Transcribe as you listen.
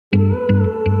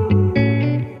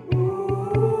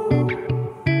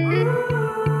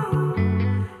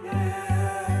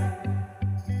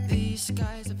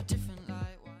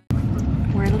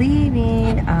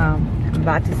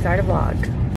to start a vlog.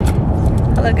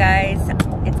 Hello guys,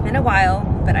 it's been a while,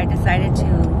 but I decided to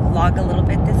vlog a little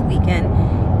bit this weekend.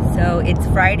 So it's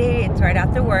Friday, it's right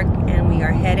after work, and we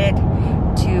are headed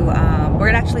to, we're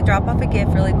gonna actually drop off a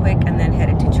gift really quick and then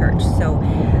headed to church. So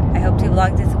I hope to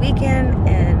vlog this weekend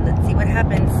and let's see what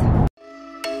happens.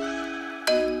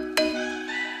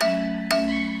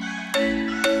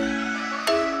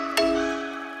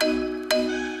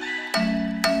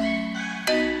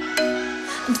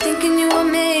 I'm thinking you were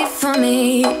made for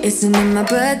me. Isn't it my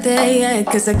birthday yet?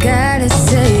 Cause I gotta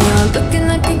say, you're looking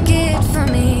like a gift for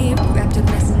me. Wrapped up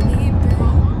nice and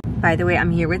neat. By the way,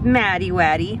 I'm here with Maddie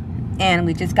Waddy, and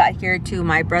we just got here to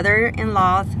my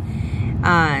brother-in-law's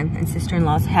and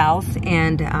sister-in-law's house,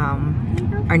 and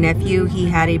our nephew, he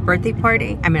had a birthday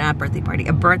party. I mean, not a birthday party,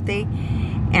 a birthday.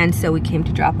 And so we came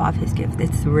to drop off his gift.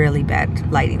 It's really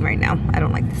bad lighting right now. I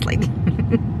don't like this lighting.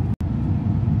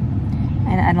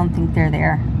 And I don't think they're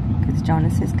there because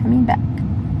Jonas is coming back.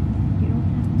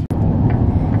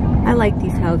 I like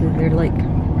these houses.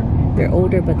 They're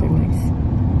older, but they're nice.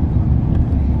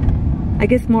 I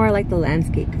guess more like the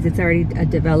landscape because it's already a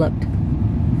developed,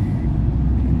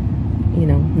 you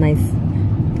know, nice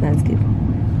landscape.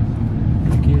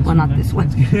 Well, not this one.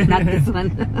 Not this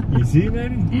one. You see,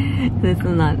 Maddie? This is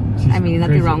not. I mean,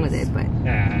 nothing wrong with it, but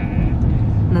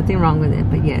nothing wrong with it.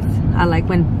 But yes, I like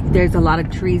when there's a lot of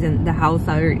trees and the house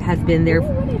has been there,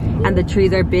 and the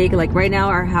trees are big. Like right now,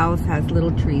 our house has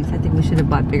little trees. I think we should have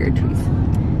bought bigger trees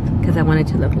because I wanted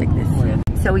to look like this. Oh, yeah.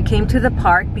 So we came to the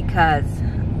park because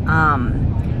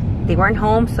they weren't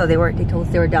home, so they told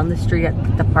us they were down the street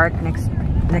at the park next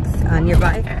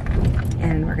nearby,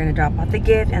 and we're gonna drop off the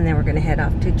gift and then we're gonna head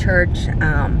off to church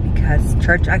because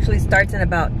church actually starts in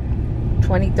about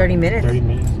 20-30 minutes. 30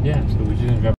 minutes, yeah, so we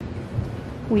just got.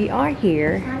 We are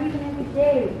here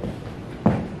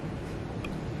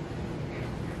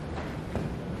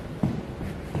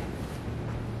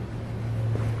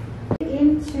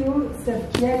into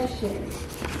subjection.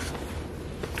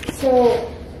 So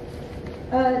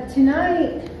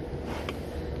tonight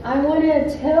I want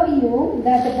to tell you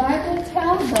that the Bible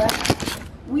tells us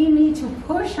we need to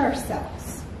push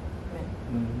ourselves.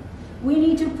 We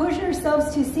need to push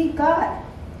ourselves to seek God.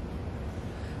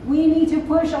 We need to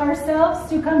push ourselves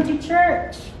to come to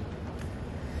church.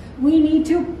 We need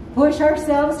to push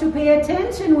ourselves to pay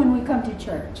attention when we come to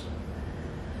church.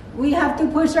 We have to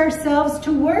push ourselves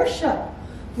to worship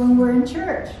when we're in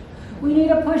church. We need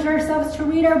to push ourselves to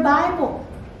read our Bible.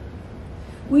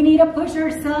 We need to push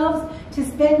ourselves to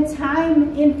spend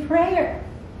time in prayer.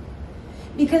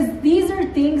 Because these are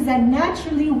things that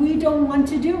naturally we don't want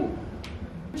to do.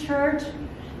 Church,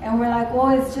 and we're like, oh,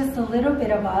 it's just a little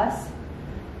bit of us.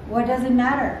 What does it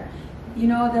matter? You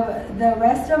know, the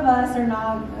rest of us are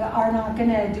not going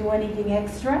to do anything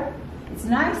extra. It's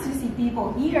nice to see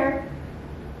people here,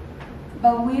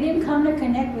 but we didn't come to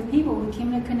connect with people. We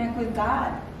came to connect with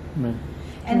God. Right.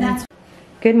 And that's...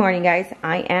 Good morning, guys.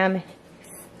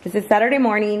 This is Saturday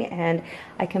morning, and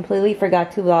I completely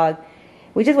forgot to vlog.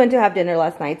 We just went to have dinner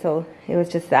last night, so it was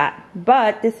just that.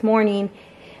 But this morning,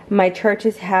 my church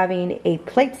is having a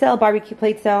plate sale, barbecue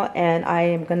plate sale, and I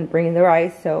am going to bring in the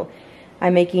rice. So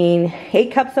I'm making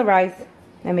 8 cups of rice.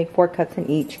 I make 4 cups in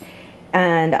each.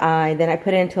 And then I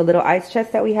put it into a little ice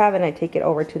chest that we have, and I take it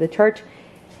over to the church.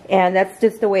 And that's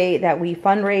just the way that we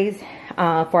fundraise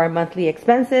for our monthly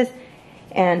expenses.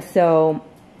 And so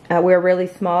we're really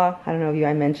small. I don't know if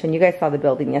I mentioned, you guys saw the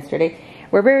building yesterday.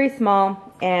 We're very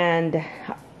small, and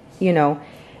you know,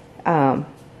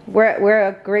 we're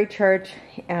a great church,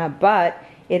 but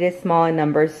it is small in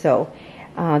numbers. So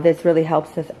this really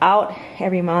helps us out.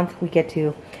 Every month we get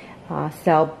to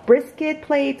sell brisket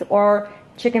plates or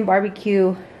chicken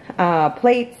barbecue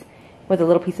plates with a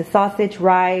little piece of sausage,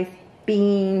 rice,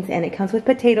 beans, and it comes with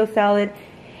potato salad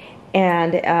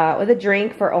and with a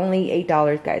drink for only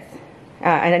 $8, guys.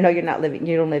 And I know you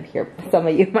don't live here. Some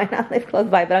of you might not live close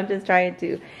by, but I'm just trying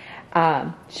to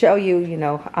show you, you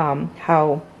know,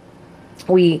 how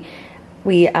we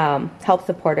help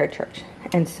support our church.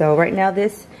 And so right now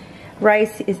this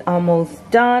rice is almost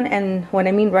done. And when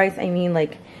I mean rice, I mean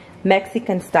like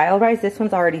Mexican style rice. This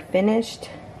one's already finished.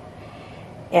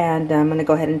 And I'm gonna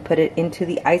go ahead and put it into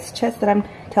the ice chest that I'm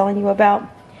telling you about.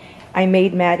 I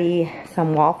made Maddie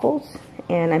some waffles,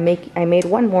 and I made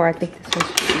one more. I think this one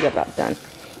should be about done.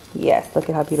 Yes, look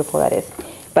at how beautiful that is.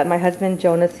 But my husband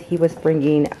Jonas, he was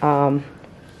bringing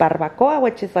barbacoa,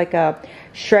 which is like a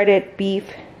shredded beef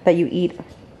that you eat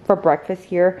for breakfast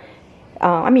here.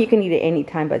 I mean, you can eat it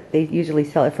anytime, but they usually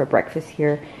sell it for breakfast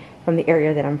here from the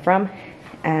area that I'm from.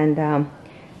 And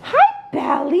hi,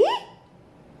 Bally.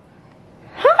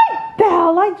 Hi,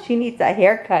 Bella. She needs a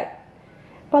haircut.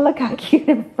 But look how cute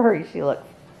and furry she looks.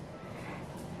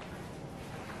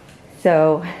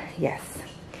 So, yes.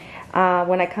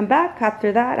 When I come back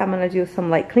after that, I'm gonna do some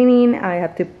light cleaning.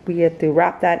 We have to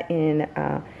wrap that in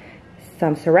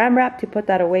some saran wrap to put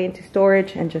that away into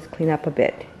storage and just clean up a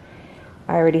bit.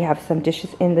 I already have some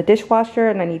dishes in the dishwasher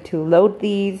and I need to load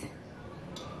these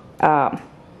so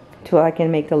I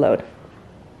can make the load.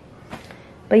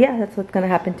 But yeah, that's what's gonna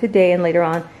happen today, and later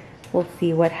on we'll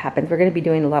see what happens. We're gonna be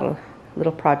doing a lot of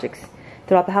little projects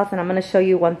throughout the house, and I'm gonna show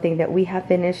you one thing that we have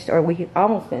finished, or we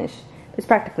almost finished. It's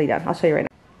practically done. I'll show you right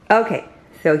now. Okay,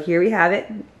 so here we have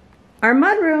it. Our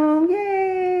mudroom,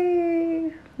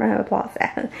 yay! Round of applause.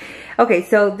 Okay,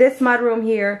 so this mudroom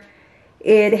here,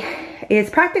 it is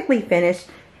practically finished.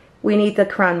 We need the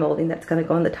crown molding that's gonna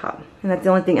go on the top, and that's the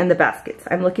only thing, and the baskets.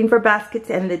 I'm looking for baskets,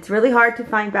 and it's really hard to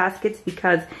find baskets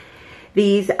because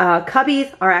these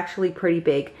cubbies are actually pretty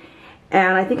big.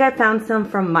 And I think I found some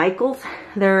from Michael's.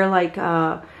 They're like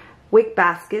wick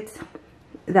baskets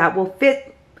that will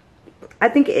fit. I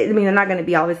mean, they're not gonna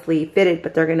be obviously fitted,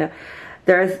 but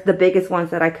there's the biggest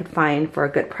ones that I could find for a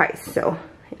good price. So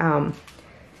I'm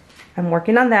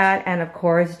working on that, and of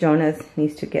course Jonas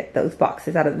needs to get those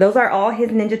boxes out of. Those are all his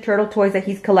Ninja Turtle toys that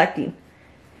he's collecting.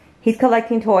 He's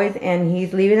collecting toys and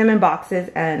he's leaving them in boxes,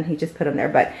 and he just put them there.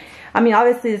 But I mean,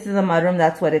 obviously this is a mudroom.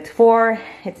 That's what it's for.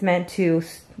 It's meant to,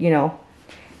 you know,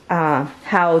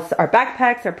 house our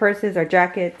backpacks, our purses, our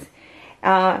jackets.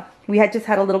 We had just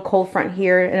had a little cold front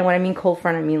here, and when I mean cold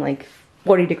front, I mean like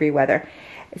 40-degree weather.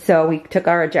 So we took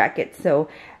our jackets. So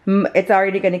it's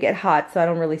already going to get hot, so I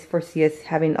don't really foresee us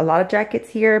having a lot of jackets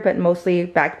here, but mostly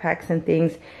backpacks and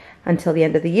things until the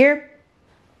end of the year.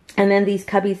 And then these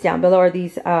cubbies down below, or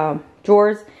these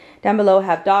drawers down below,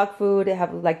 have dog food. They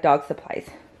have like dog supplies.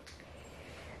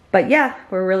 But yeah,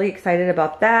 we're really excited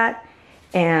about that.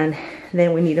 And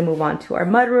then we need to move on to our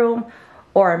mudroom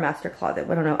or our master closet.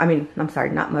 I don't know. I mean, I'm sorry,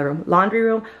 not mudroom, laundry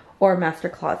room or master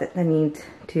closet that needs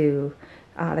to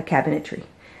the cabinetry.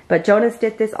 But Jonas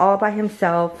did this all by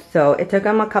himself, so it took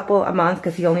him a couple of months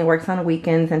because he only works on the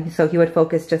weekends, and so he would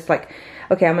focus just like,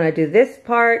 okay, I'm gonna do this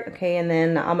part, okay, and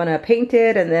then I'm gonna paint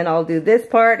it, and then I'll do this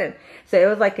part, and so it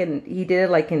was like he did it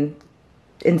like in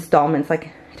installments. Like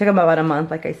it took him about a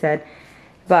month, like I said,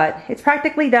 but it's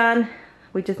practically done.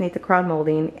 We just need the crown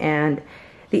molding, and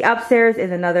the upstairs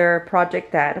is another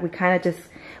project that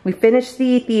we finished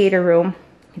the theater room.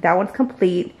 That one's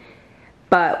complete,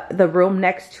 but the room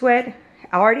next to it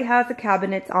already has the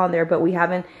cabinets on there, but we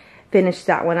haven't finished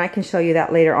that one. I can show you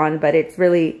that later on, but it's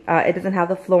really, it doesn't have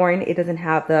the flooring. It doesn't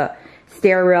have the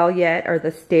stair rail yet, or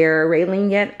the stair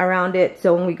railing yet around it.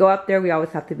 So when we go up there, we always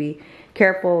have to be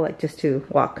careful, like just to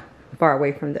walk far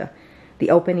away from the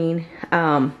opening.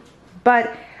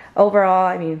 But overall,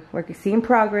 I mean, we're seeing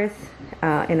progress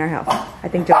in our house. I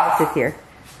think Jonas is here.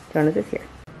 Jonas is here.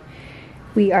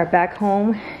 We are back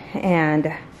home,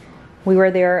 and we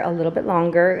were there a little bit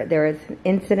longer. There was an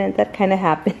incident that kind of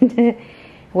happened.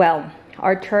 Well,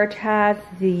 our church has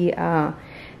the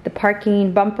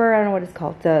parking bumper. I don't know what it's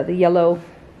called. The yellow,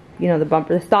 you know, the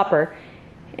bumper, the stopper.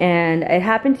 And it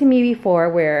happened to me before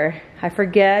where I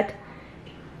forget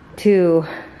to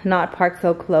not park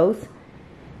so close.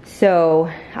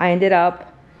 So I ended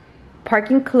up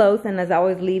parking close, and as I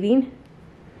was leaving,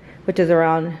 which is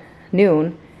around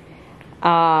noon,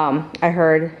 I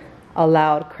heard a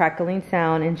loud crackling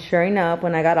sound, and sure enough,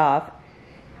 when I got off,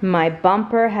 my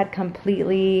bumper had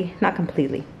the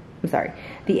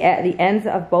ends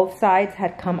of both sides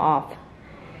had come off,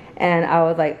 and I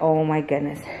was like, oh my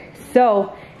goodness.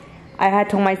 So I had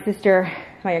told my sister,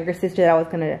 my younger sister, that I was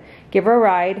gonna give her a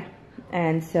ride,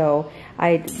 and so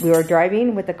we were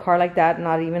driving with a car like that,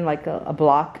 not even like a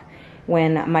block,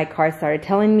 when my car started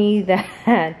telling me that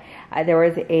there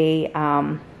was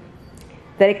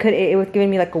it was giving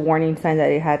me like a warning sign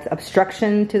that it had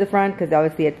obstruction to the front, because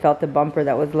obviously it felt the bumper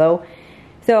that was low.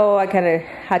 So I kind of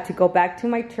had to go back to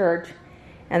my church,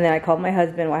 and then I called my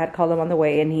husband. Well, I had called him on the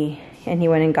way, and he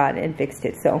went and got it and fixed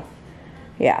it. So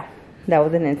yeah, that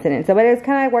was an incident. So, but it was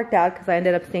kind of worked out because I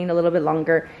ended up staying a little bit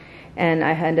longer, and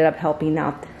I ended up helping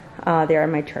out there in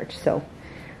my church. So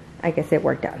I guess it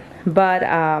worked out. But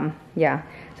yeah,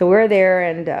 so we were there,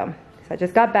 and so I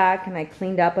just got back and I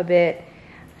cleaned up a bit.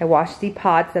 I washed the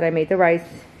pots that I made the rice,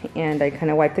 and I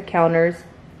kind of wiped the counters,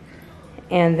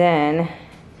 and then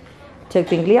took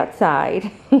Bingley outside.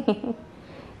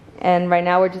 And right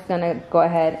now we're just gonna go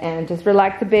ahead and just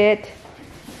relax a bit.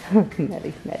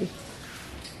 Maddie.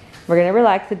 We're gonna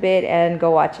relax a bit and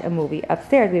go watch a movie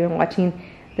upstairs. We've been watching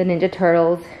the Ninja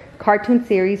Turtles cartoon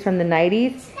series from the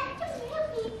 90s.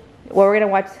 Well, we're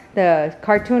gonna watch the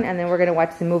cartoon, and then we're gonna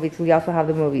watch the movies. We also have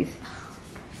the movies.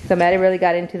 So Maddie really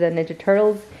got into the Ninja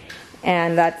Turtles,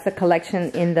 and that's the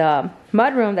collection in the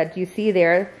mudroom that you see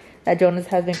there that Jonas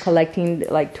has been collecting,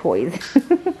 like toys.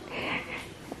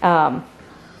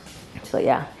 So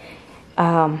yeah,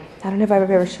 I don't know if I've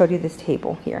ever showed you this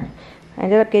table here. I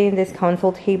ended up getting this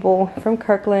console table from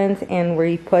Kirkland's, and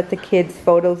we put the kids'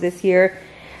 photos this year.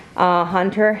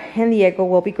 Hunter and Diego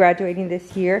will be graduating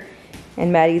this year,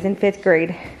 and Maddie's in 5th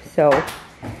grade. So,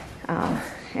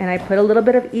 and I put a little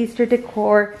bit of Easter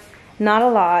decor, not a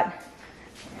lot.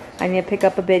 I need to pick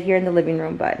up a bit here in the living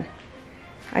room, but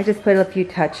I just put a few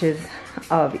touches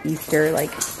of Easter,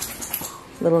 like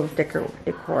little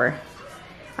decor.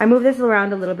 I moved this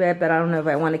around a little bit, but I don't know if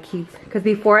I want to keep, because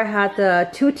before I had the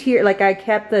 2-tier, like I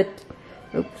kept the,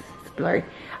 oops, it's blurry.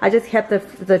 I just kept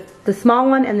the small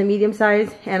one and the medium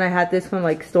size, and I had this one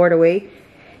like stored away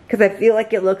because I feel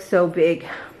like it looks so big.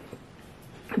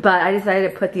 But I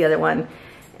decided to put the other one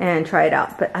and try it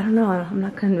out, but I don't know, I'm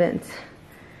not convinced.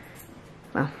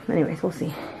 Well, anyways, we'll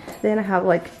see. Then I have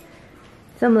like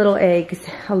some little eggs,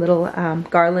 a little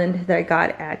garland that I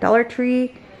got at Dollar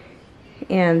Tree,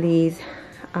 and these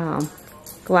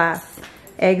glass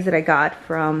eggs that I got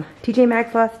from TJ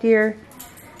Maxx last year.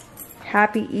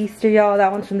 Happy Easter, y'all.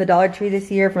 That one's from the Dollar Tree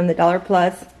this year, from the Dollar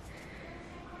Plus.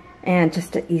 And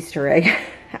just an Easter egg.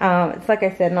 It's like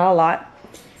I said, not a lot.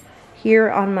 Here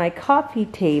on my coffee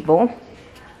table,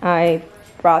 I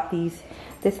brought this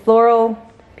floral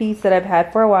piece that I've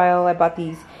had for a while. I bought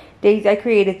these daisies. I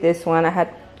created this one. I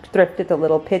had thrifted the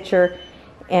little picture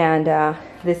and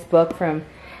this book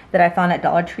that I found at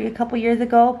Dollar Tree a couple years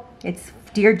ago. It's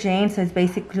Dear Jane, so it's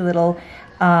basically a little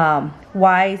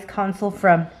wise counsel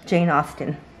from Jane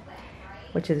Austen,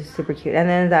 which is super cute. And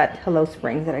then that Hello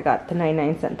Springs that I got at the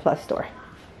 99-cent plus store.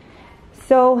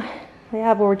 So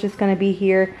yeah, but we're just gonna be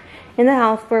here in the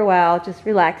house for a while, just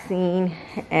relaxing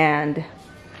and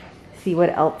see what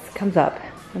else comes up.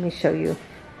 Let me show you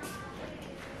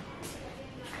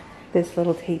this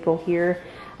little table here,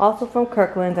 also from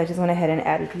Kirkland's. I just went ahead and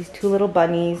added these 2 little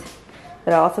bunnies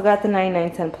that I also got at the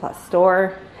 99-cent plus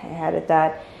store. I added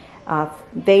that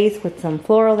vase with some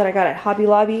floral that I got at Hobby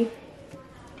Lobby.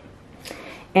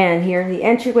 And here in the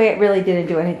entryway, it really didn't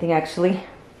do anything actually.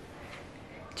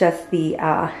 Just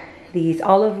these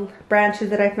olive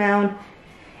branches that I found.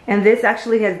 And this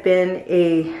actually has been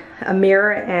a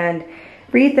mirror and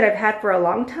wreath that I've had for a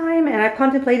long time, and I've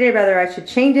contemplated whether I should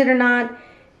change it or not,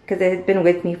 because it has been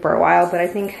with me for a while, but I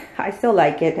think I still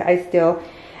like it. I still,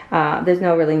 there's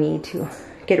no really need to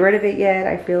get rid of it yet.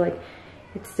 I feel like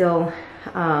it still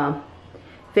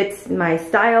fits my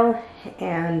style,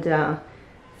 and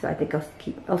so I think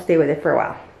I'll stay with it for a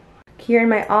while. Here in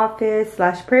my office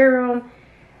 / prayer room,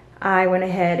 I went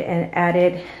ahead and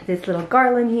added this little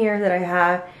garland here that I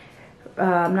have.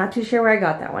 I'm not too sure where I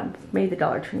got that one. Maybe the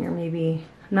Dollar Tree, or maybe,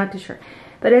 I'm not too sure.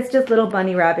 But it's just little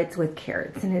bunny rabbits with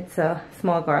carrots, and it's a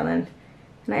small garland.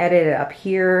 And I added it up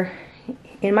here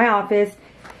in my office.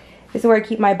 This is where I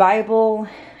keep my Bible.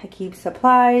 I keep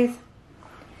supplies.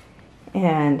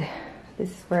 And this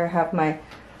is where I have my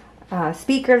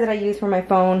speaker that I use for my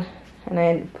phone. And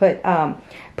I put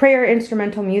prayer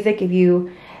instrumental music. If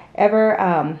you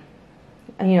ever,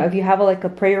 you know, if you have like a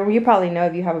prayer room, you probably know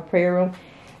if you have a prayer room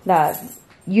that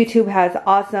YouTube has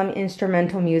awesome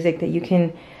instrumental music that you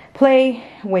can play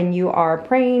when you are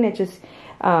praying. It just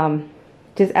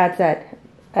adds that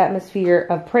atmosphere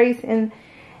of praise in.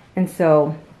 And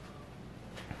so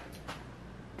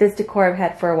this decor I've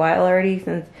had for a while already,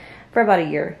 for about a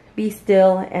year. Be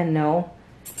still and know.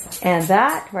 And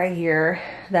that right here,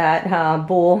 that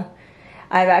bowl,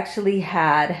 I've actually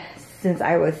had since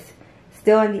I was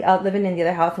still living in the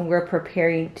other house, and we're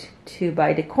preparing to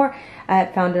buy decor. I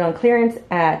had found it on clearance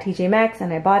at TJ Maxx,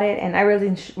 and I bought it, and I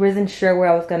wasn't sure where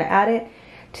I was going to add it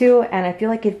to, and I feel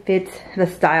like it fits the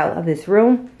style of this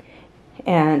room.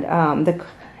 And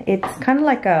it's kind of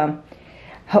like a,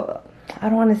 I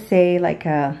don't want to say like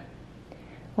a,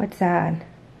 what's that?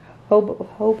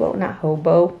 Boho, not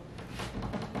hobo.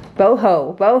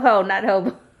 Boho, not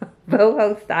hobo.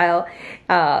 Boho style.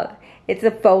 It's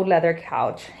a faux leather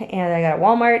couch, and I got at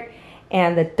Walmart.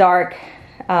 And the dark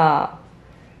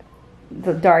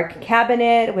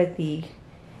cabinet with the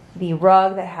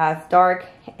rug that has dark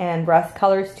and rust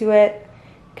colors to it,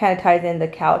 kind of ties in the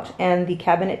couch and the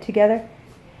cabinet together.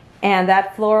 And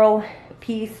that floral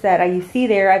piece that you see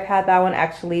there, I've had that one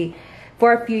actually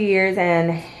for a few years,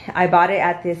 and I bought it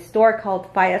at this store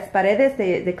called Fallas Paredes.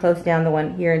 They closed down the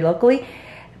one here locally,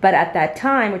 but at that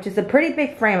time, which is a pretty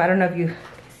big frame, I don't know if you can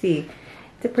see,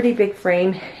 it's a pretty big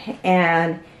frame,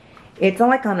 and it's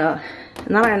like on a,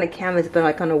 not on a canvas, but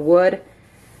like on a wood,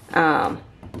 I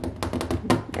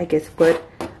guess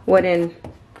wooden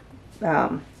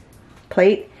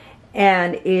plate,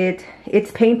 and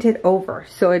it's painted over,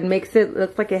 so it makes it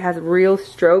look like it has real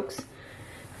strokes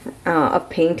of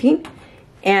painting.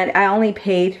 And I only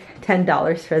paid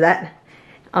 $10 for that,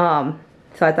 so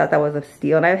I thought that was a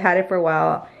steal. And I've had it for a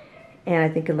while, and I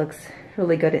think it looks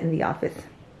really good in the office.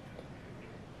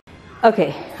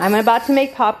 Okay, I'm about to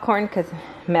make popcorn because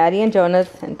Maddie and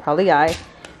Jonas, and probably I,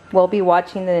 will be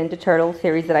watching the Ninja Turtle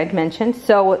series that I'd mentioned.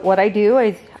 So what I do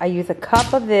is I use a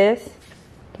cup of this,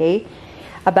 okay,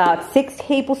 about 6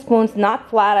 tablespoons, not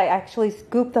flat. I actually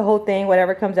scoop the whole thing,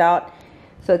 whatever comes out.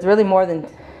 So it's really more than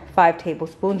 5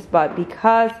 tablespoons, but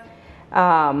because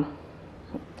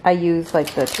I use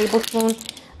like the tablespoon,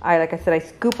 like I said, I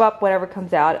scoop up whatever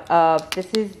comes out of. This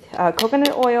is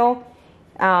coconut oil,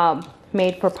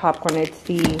 made for popcorn. It's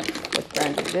the, what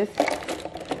brand is this?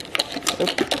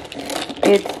 Oops.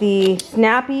 It's the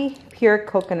Snappy Pure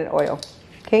Coconut Oil,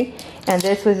 okay? And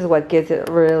this is what gives it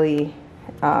really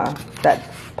that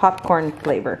popcorn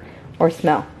flavor or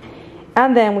smell.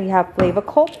 And then we have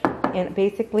Flavacol, and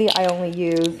basically I only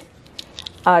use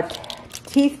a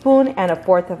teaspoon and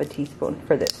 1/4 of a teaspoon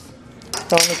for this.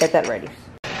 So let me get that ready.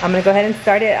 I'm gonna go ahead and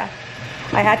start it.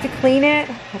 I had to clean it.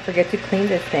 I forget to clean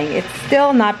this thing. It's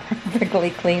still not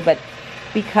perfectly clean, but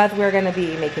because we're gonna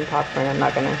be making popcorn, I'm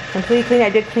not gonna completely clean. I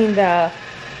did clean the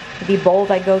bowl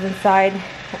that goes inside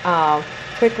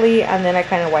quickly, and then I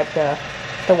kind of wiped the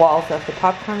walls of the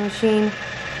popcorn machine.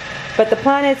 But the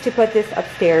plan is to put this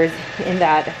upstairs in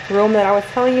that room that I was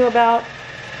telling you about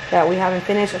that we haven't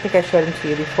finished. I think I showed them to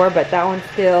you before, but that one's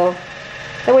still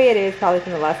the way it is, probably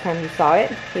from the last time you saw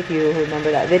it, if you remember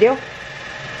that video.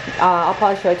 I'll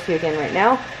probably show it to you again right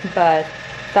now, but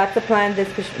that's the plan. This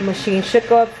machine should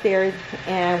go upstairs,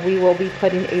 and we will be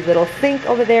putting a little sink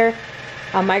over there,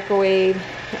 a microwave,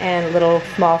 and a little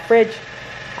small fridge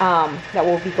that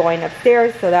will be going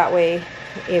upstairs, so that way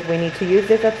if we need to use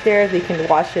this upstairs, we can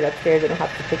wash it upstairs. We don't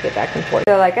have to pick it back and forth.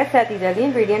 So like I said, these are the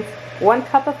ingredients. 1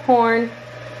 cup of corn.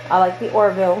 I like the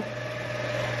Orville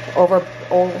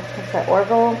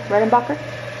Redenbacher.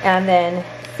 And then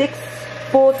 6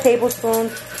 full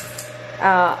tablespoons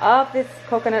of this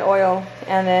coconut oil,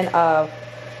 and then a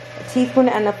teaspoon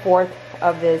and 1/4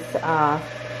 of this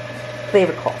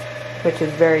Flavacol, which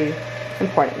is very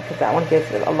important because that one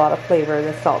gives it a lot of flavor,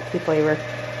 the salty flavor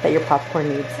that your popcorn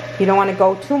needs. You don't want to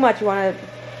go too much. You want to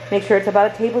make sure it's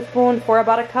about a tablespoon for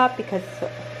about a cup, because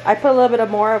I put a little bit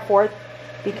of more, 1/4,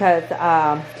 because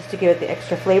just to give it the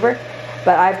extra flavor.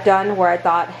 But I've done where I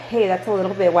thought, hey, that's a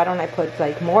little bit, why don't I put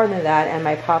like more than that? And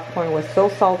my popcorn was so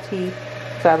salty,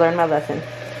 so I learned my lesson.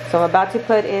 So I'm about to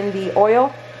put in the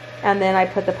oil, and then I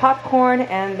put the popcorn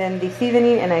and then the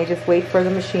seasoning, and I just wait for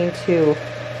the machine to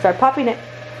start popping it.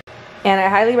 And I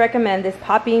highly recommend this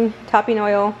topping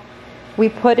oil. We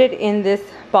put it in this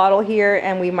bottle here,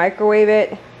 and we microwave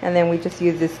it, and then we just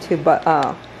use this to put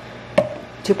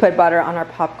butter on our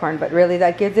popcorn. But really,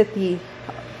 that gives it the,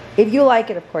 if you like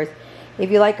it, of course, if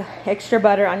you like extra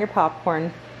butter on your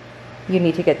popcorn, you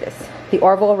need to get this, the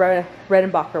Orville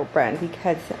Redenbacher brand,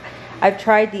 because I've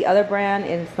tried the other brand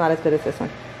and it's not as good as this one.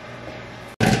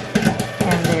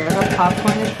 And there the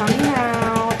popcorn is coming out.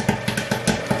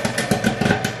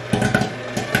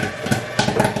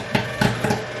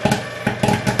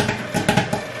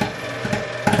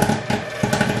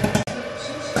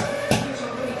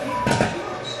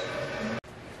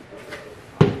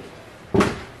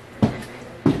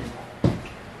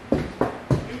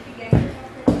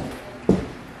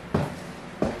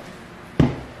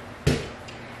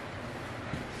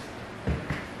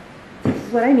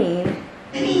 What I need.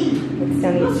 It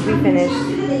still needs to be finished,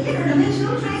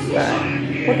 but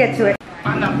we'll get to it.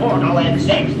 On the portal in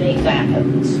 60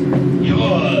 seconds.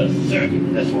 You're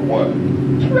certain this will work?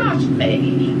 Trust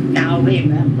me. Now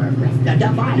remember, the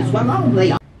device will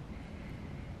only...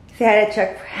 Say hi to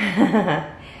Chuck.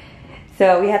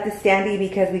 So we have the standee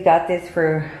because we got this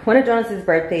for one of Jonas's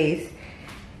birthdays,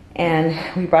 and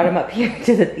we brought him up here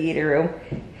to the theater room.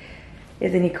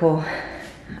 Isn't he cool?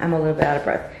 I'm a little bit out of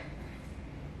breath.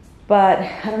 But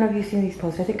I don't know if you've seen these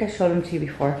posters. I think I showed them to you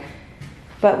before.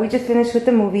 But we just finished with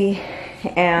the movie,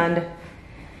 and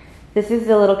this is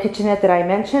the little kitchenette that I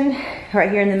mentioned. Right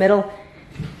here in the middle,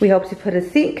 we hope to put a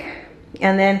sink.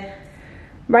 And then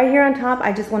right here on top,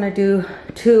 I just want to do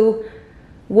 2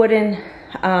 wooden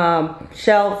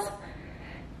shelves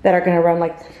that are going to run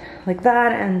like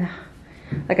that. And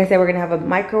like I said, we're going to have a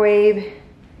microwave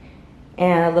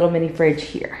and a little mini fridge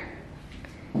here.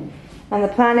 And the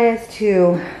plan is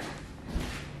to,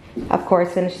 of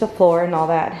course, finish the floor and all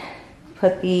that.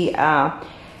 Put the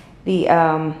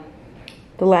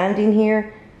landing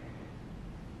here,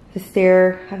 the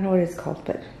stair. I don't know what it's called,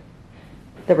 but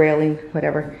the railing,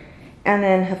 whatever. And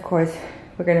then of course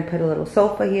we're gonna put a little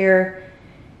sofa here,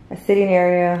 a sitting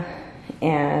area,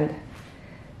 and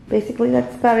basically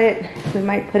that's about it. We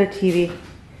might put a TV.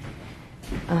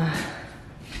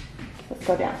 Let's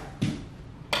go down.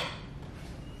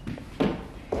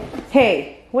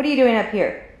 Hey, what are you doing up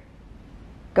here?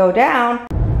 Go down.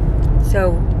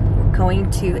 So we're going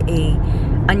to a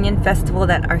onion festival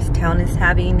that our town is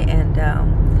having, and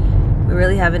we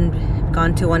really haven't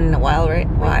gone to one in a while, right?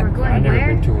 Why? I've never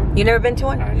been to one. You never been to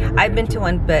one? I've been to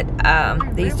one, but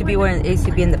they used to be one. They used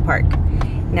to be in the park.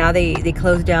 Now they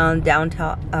closed down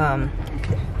downtown.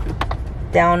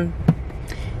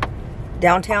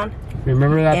 Downtown.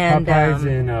 Remember that And, Popeyes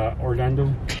in Orlando?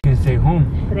 You can stay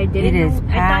home. But I didn't. It is know.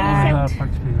 packed.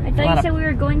 I thought you said we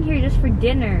were going here just for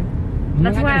dinner.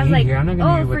 That's why I was like,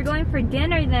 oh, if we're going for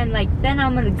dinner, then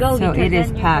I'm gonna go. So it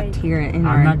is packed here in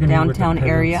our downtown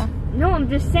area. No, I'm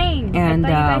just saying. And, I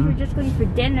thought you guys were just going for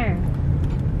dinner.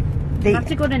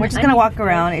 We're just gonna walk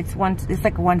around. It's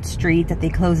like one street that they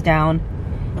closed down,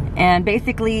 and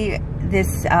basically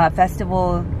this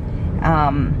festival,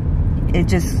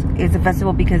 it's a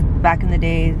festival because back in the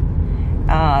day,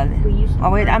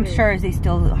 I'm sure they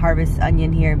still harvest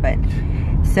onion here, but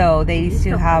so they used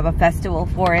to have a festival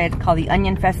for it called the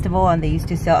Onion Festival, and they used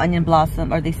to sell onion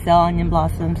blossom, or they sell onion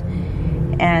blossoms,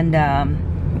 and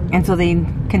so they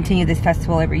continue this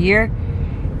festival every year.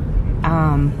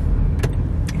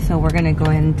 So we're gonna go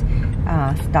ahead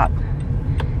and stop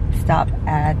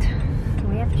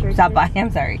by. I'm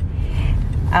sorry.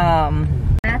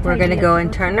 We're gonna go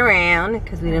and turn around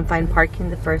because we didn't find parking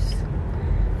the first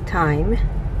time.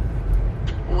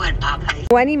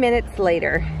 20 minutes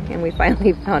later, and we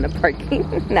finally found a parking.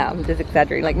 No, I'm just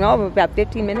exaggerating. Like, no, about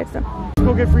 15 minutes. Let's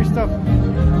go get free stuff.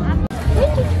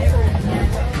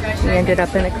 We ended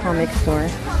up in a comic store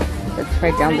that's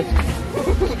right down the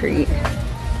street.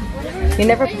 You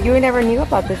never knew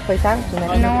about this place, haven't you?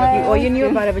 No. You knew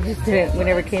about it, but just didn't. We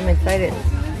never came inside it.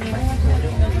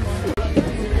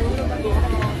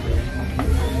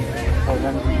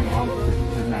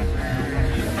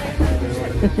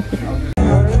 He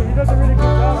does a really good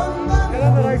job.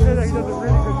 And then I said that he does a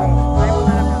really good job.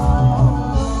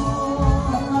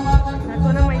 That's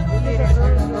one of my favorites.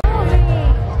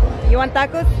 You want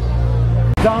tacos?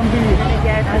 Zombie.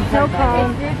 Yes, I'm so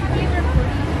cold.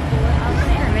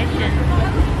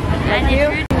 And you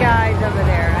guys over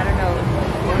there, I don't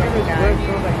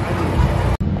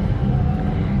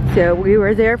know. So we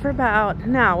were there for about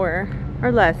an hour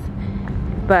or less,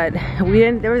 but we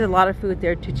didn't. There was a lot of food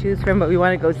there to choose from, but we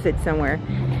want to go sit somewhere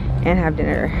and have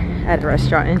dinner at a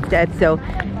restaurant instead. So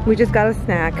we just got a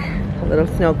snack, a little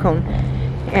snow cone,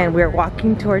 and we're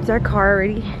walking towards our car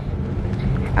already.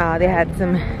 They had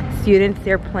some students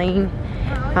there playing.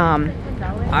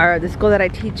 The school that I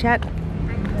teach at,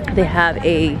 they have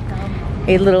a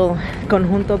little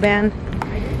conjunto band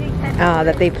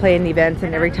that they play in events,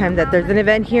 and every time that there's an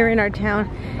event here in our town,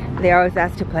 they always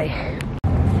ask to play.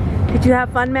 Did you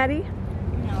have fun, Maddie?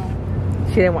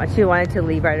 No. She wanted to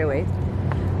leave right away.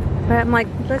 But I'm like,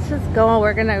 let's just go.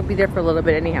 We're gonna be there for a little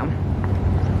bit anyhow.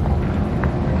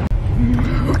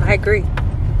 I agree.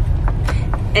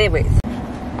 Anyways,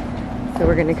 so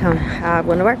we're gonna come have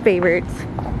one of our favorites.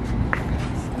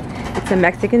 It's a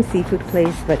Mexican seafood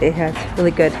place, but it has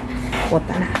really good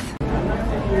botanas.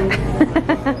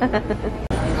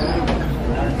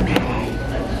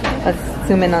 Let's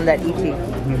zoom in on that ET.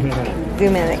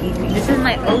 Zoom in on that ET. This is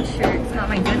my old shirt. It's not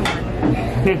my good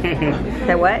one.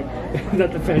 The what?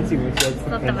 Not the fancy one. That's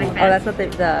Not the my fancy. Oh, that's not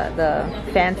the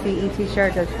fancy ET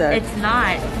shirt. That's the. It's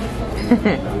not.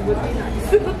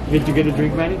 Did you get a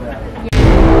drink, Maddie?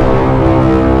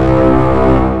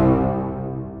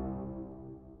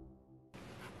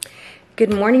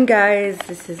 Good morning, guys.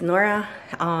 This is Nora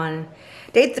on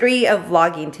day 3 of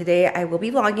vlogging. Today I will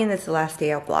be vlogging. This is the last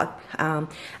day I'll vlog.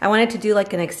 I wanted to do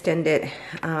like an extended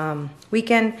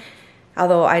weekend,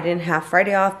 although I didn't have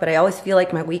Friday off, but I always feel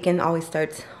like my weekend always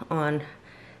starts on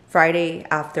Friday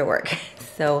after work.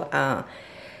 So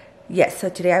yes, so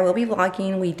today I will be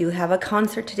vlogging. We do have a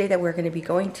concert today that we're going to be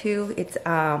going to. It's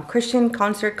a Christian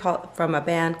concert from a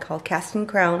band called Casting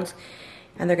Crowns,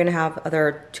 and they're going to have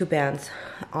other 2 bands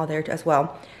all there as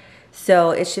well.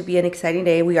 So it should be an exciting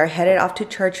day. We are headed off to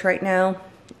church right now.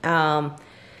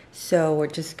 So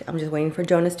I'm just waiting for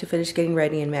Jonas to finish getting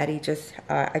ready, and Maddie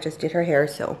I just did her hair,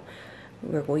 so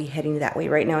we're going to be heading that way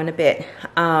right now in a bit.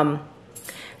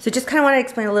 So just kind of want to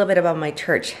explain a little bit about my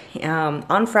church.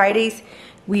 On Fridays,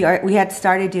 we had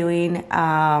started doing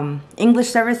English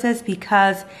services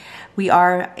because we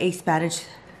are a Spanish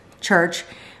church,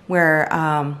 where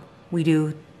we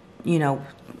do,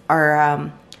 our, our Sunday school services, and then on Saturdays we have English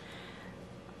services. So we had started doing English services because we are a Spanish church where we do, our Sunday school services, and then on Saturdays we have English services. So just kind of want to explain a little bit about my church. On Fridays, we had started doing English services because we are a Spanish church, where we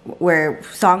do, where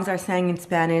songs are sang in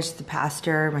Spanish. The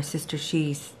pastor, my sister,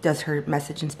 she does her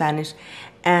message in Spanish.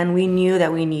 And we knew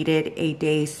that we needed a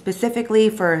day specifically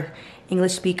for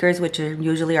English speakers, which are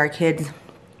usually our kids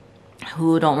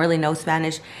who don't really know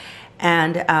Spanish.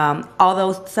 And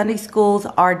although Sunday schools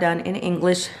are done in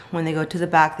English, when they go to the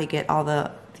back, they get all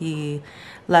the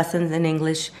lessons in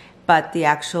English, but the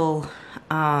actual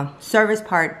service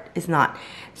part is not.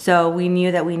 So we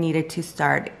knew that we needed to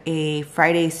start a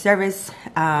Friday service,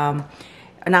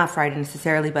 not Friday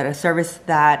necessarily, but a service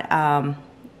that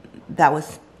that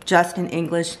was just in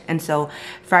English. And so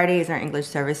Friday is our English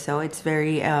service, so it's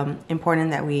very important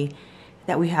that we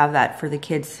have that for the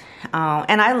kids.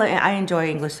 And I enjoy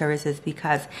English services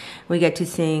because we get to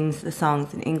sing the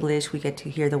songs in English, we get to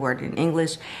hear the word in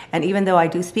English. And even though I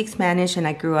do speak Spanish and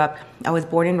I was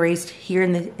born and raised here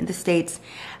in the States,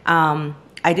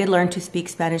 I did learn to speak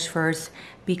Spanish first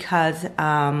because,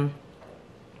 well,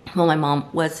 my mom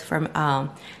was from,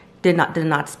 did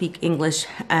not speak English,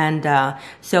 and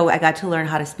so I got to learn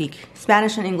how to speak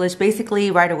Spanish and English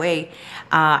basically right away.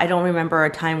 I don't remember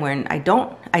a time when I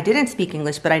didn't speak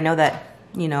English, but I know that,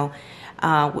 you know,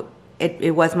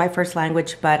 it was my first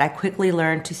language, but I quickly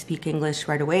learned to speak English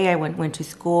right away. I went to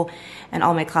school and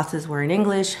all my classes were in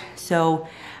English, so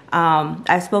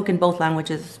I've spoken both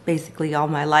languages basically all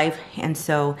my life, and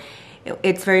so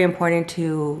it's very important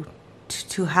to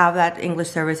have that English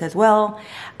service as well.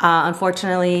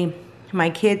 Unfortunately, my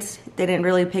kids didn't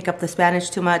really pick up the Spanish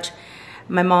too much.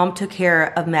 My mom took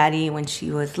care of Maddie when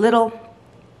she was little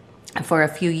for a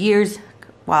few years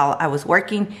while I was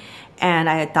working, and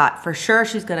I had thought for sure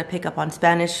she's gonna pick up on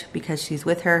Spanish because she's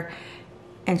with her,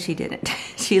 and she didn't.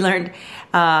 She learned,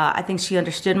 I think she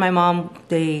understood my mom.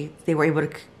 They were able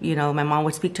to, you know, my mom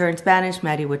would speak to her in Spanish,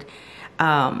 Maddie would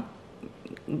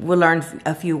learn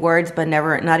a few words, but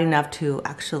not enough to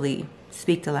actually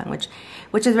speak the language,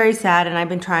 which is very sad. And I've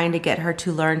been trying to get her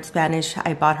to learn Spanish.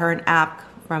 I bought her an app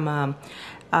from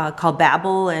called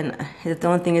Babbel, and the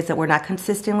only thing is that we're not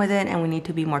consistent with it, and we need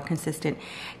to be more consistent,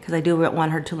 because I do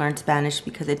want her to learn Spanish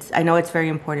because I know it's very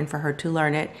important for her to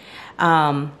learn it.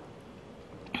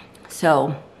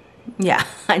 So yeah,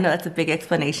 I know that's a big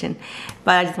explanation,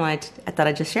 but I thought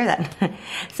I'd just share that.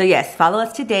 So yes, follow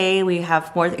us today. We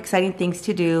have more exciting things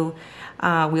to do.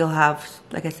 We'll have,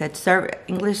 like I said,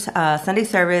 English Sunday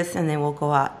service, and then we'll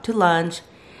go out to lunch,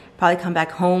 probably come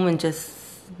back home and just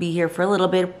be here for a little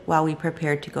bit while we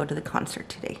prepare to go to the concert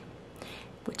today,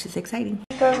 which is exciting.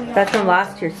 That's from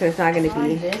last year, so it's not going to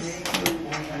be.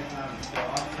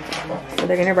 So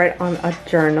they're going to write on a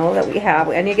journal that we have.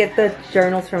 I need to get the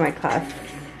journals for my class,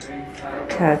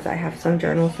 because I have some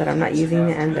journals that I'm not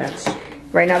using, and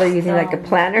right now they're using like a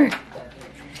planner,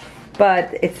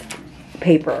 but it's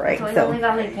paper, right? So it's So only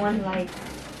got like one light.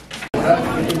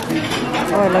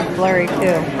 oh, it looks blurry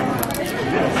too.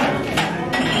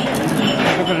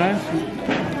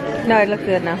 No, it looks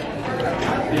good now.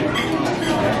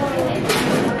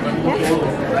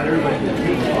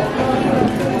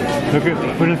 Look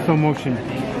at, put in slow motion.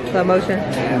 Slow motion.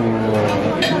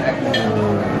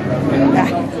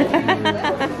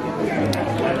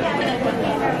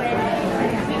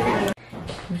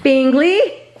 Bingley,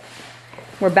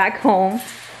 we're back home.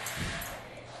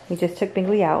 We just took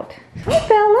Bingley out. Hi,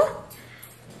 Bella.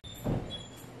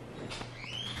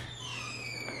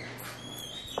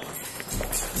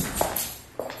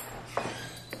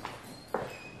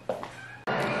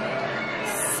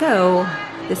 So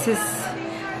this is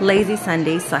lazy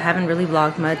Sunday, so I haven't really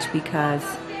vlogged much because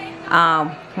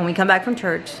when we come back from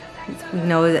church, we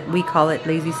know that we call it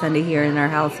lazy Sunday here in our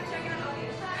house.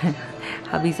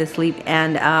 Hubby's asleep,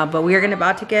 and but we are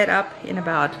about to get up in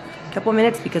about a couple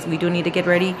minutes because we do need to get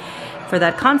ready for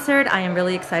that concert. I am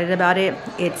really excited about it.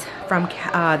 It's from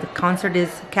the concert is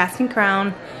Casting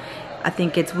Crown. I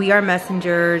think it's We Are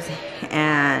Messengers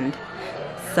and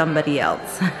somebody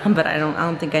else, but I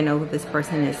don't think I know who this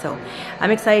person is. So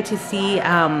I'm excited to see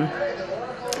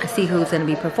who's going to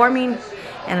be performing,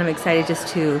 and I'm excited just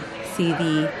to see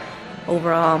the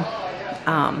overall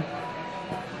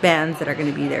bands that are going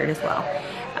to be there as well.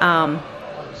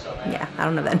 Yeah, I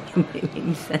don't know if that made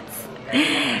any sense.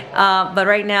 But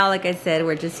right now, like I said,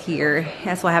 we're just here.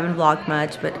 That's why I haven't vlogged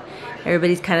much, but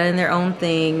everybody's kind of in their own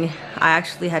thing. I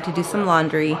actually had to do some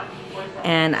laundry,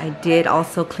 and I did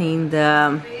also clean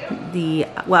well,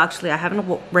 actually I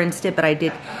haven't rinsed it, but I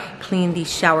did clean the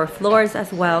shower floors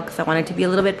as well because I wanted to be a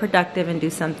little bit productive and do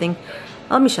something.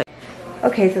 Let me show you.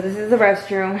 Okay, so this is the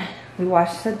restroom. We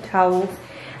washed the towels.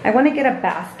 I want to get a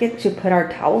basket to put our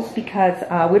towels because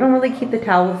we don't really keep the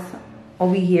towels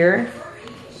over here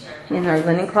in our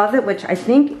linen closet, which I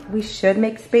think we should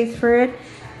make space for it.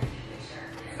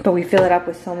 but we fill it up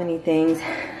with so many things.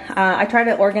 I try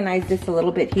to organize this a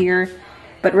little bit here,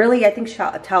 but really I think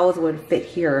towels would fit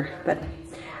here, but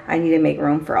I need to make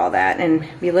room for all that and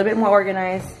be a little bit more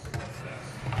organized.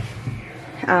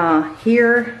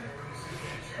 Here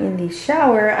in the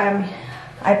shower,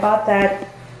 I bought that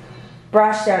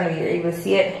brush down here, you can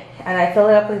see it, and I fill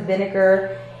it up with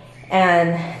vinegar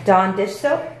and Dawn dish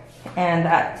soap, and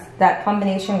that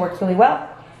combination works really well.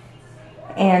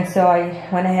 And so I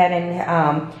went ahead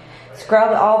and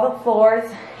scrubbed all the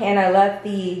floors, and I left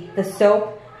the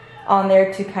soap on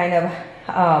there to kind of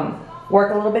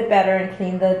work a little bit better and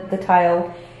clean the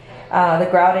tile, the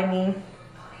grout I mean.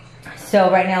 So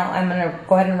right now I'm gonna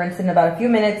go ahead and rinse in about a few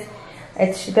minutes.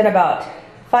 It's been about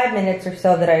 5 minutes or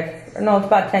so no, it's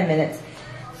about 10 minutes.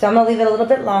 So I'm gonna leave it a little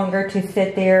bit longer to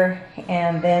sit there,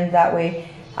 and then that way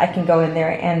I can go in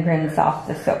there and rinse off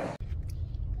the soap.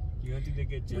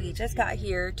 We just got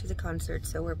here to the concert,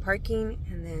 so we're parking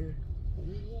and then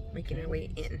making our way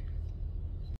in.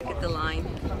 Look at the line.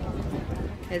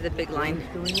 There's a big line.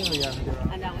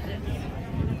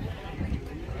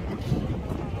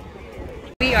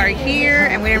 We are here,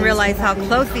 and we didn't realize how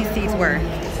close these seats were.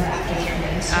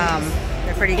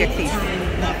 They're pretty good seats.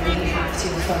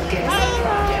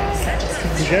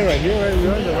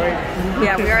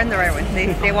 Yeah, we are in the right one.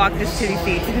 They walked us to these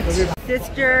seats.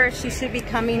 Sister, she should be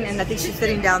coming, and I think she's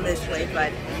sitting down this way,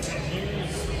 but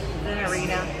then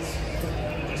Arena.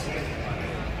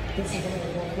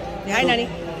 Hi, Nani.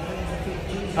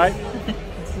 Hi.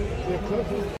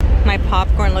 My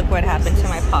popcorn, look what happened to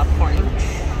my popcorn.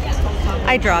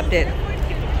 I dropped it.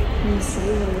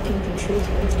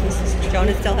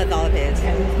 Jonas still has all of his.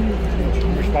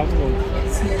 Responsible.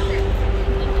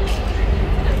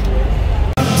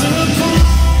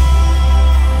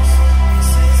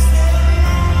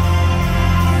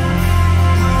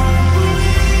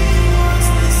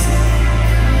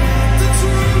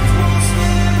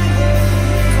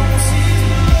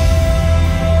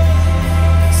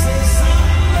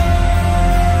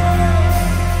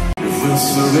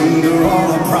 Surrender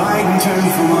all our pride and turn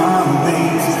from our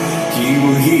ways. He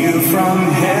will hear from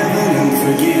heaven and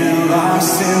forgive our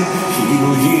sin. He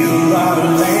will heal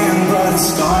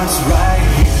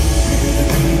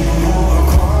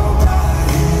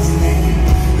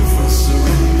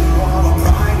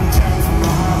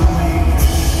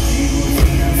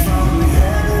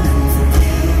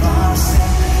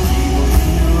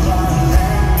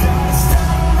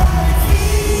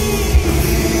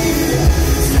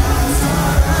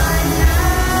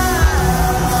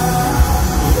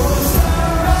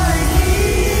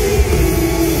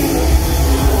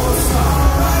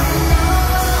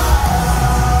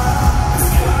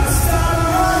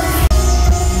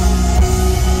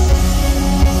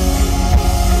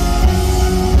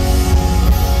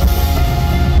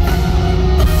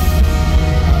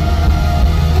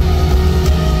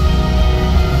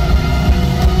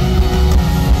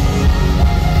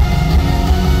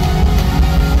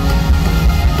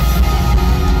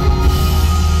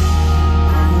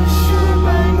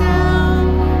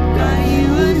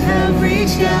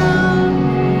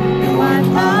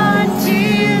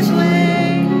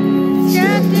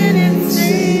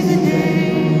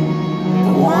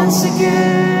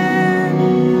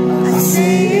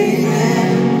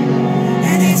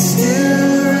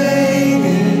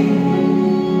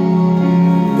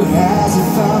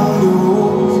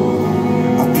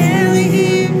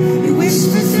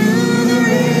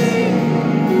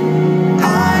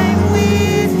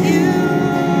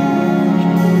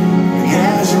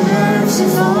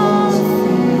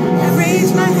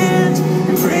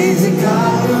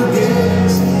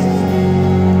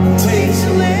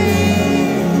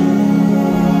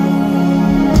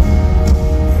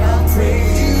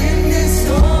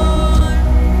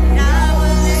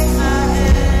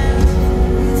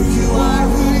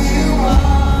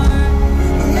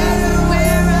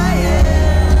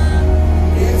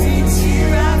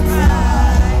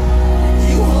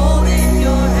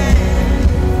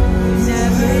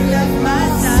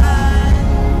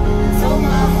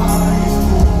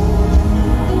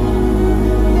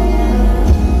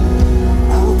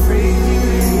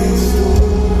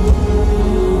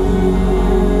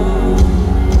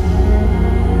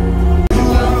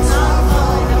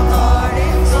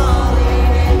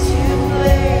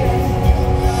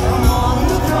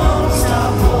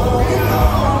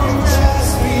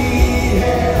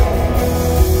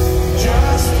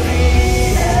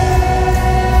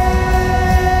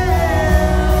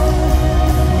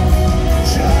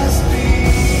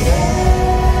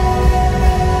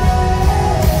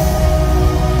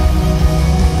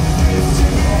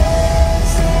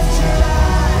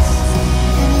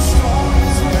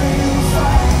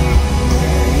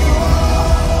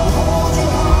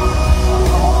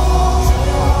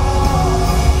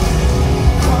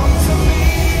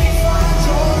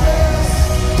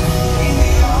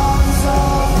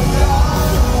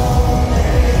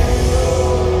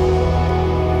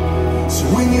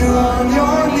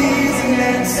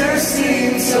answer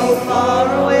seems so far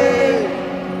away.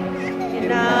 You're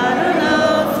not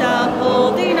alone, stop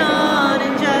holding on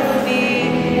and just be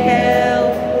held.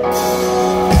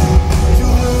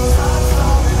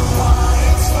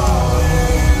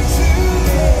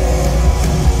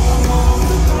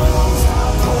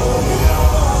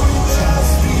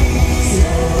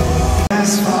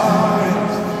 As far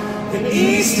as the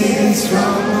east is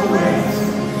from the west,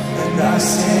 and I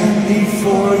stand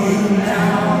before you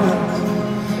now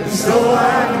as though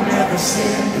I've never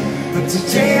sinned. But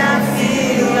today I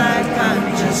feel like I'm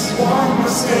just one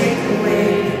mistake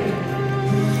away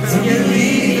from you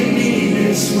leading me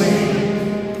this way.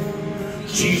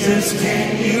 Jesus, can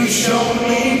you show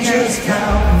me just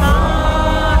how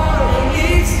far the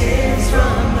east is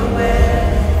from the west?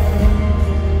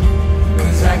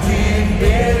 I can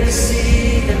barely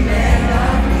see the man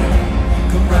I know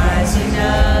come rising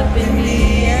up in me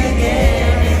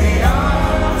again. In the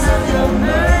arms of your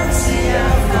mercy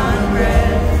I'll find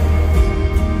rest.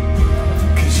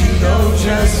 'Cause you know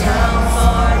just how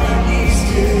far the east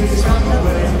is from the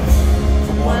west,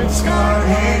 from one scarred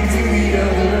hand to the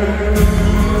other.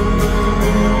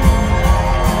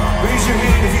 Raise your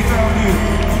hand if you found you.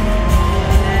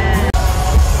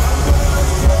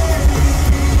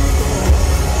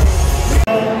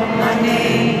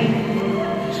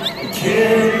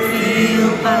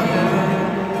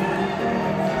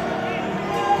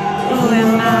 Who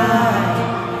am I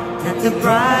that the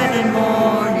bright and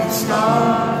morning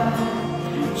star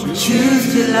should choose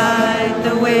to light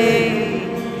the way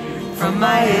from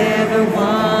my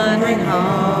ever-wandering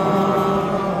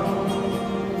heart?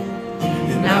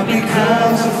 And not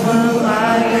because of who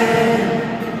I am,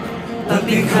 but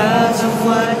because of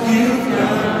what you've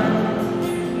done.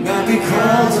 Not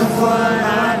because of what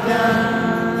I've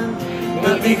done,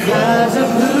 but because of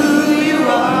who you are.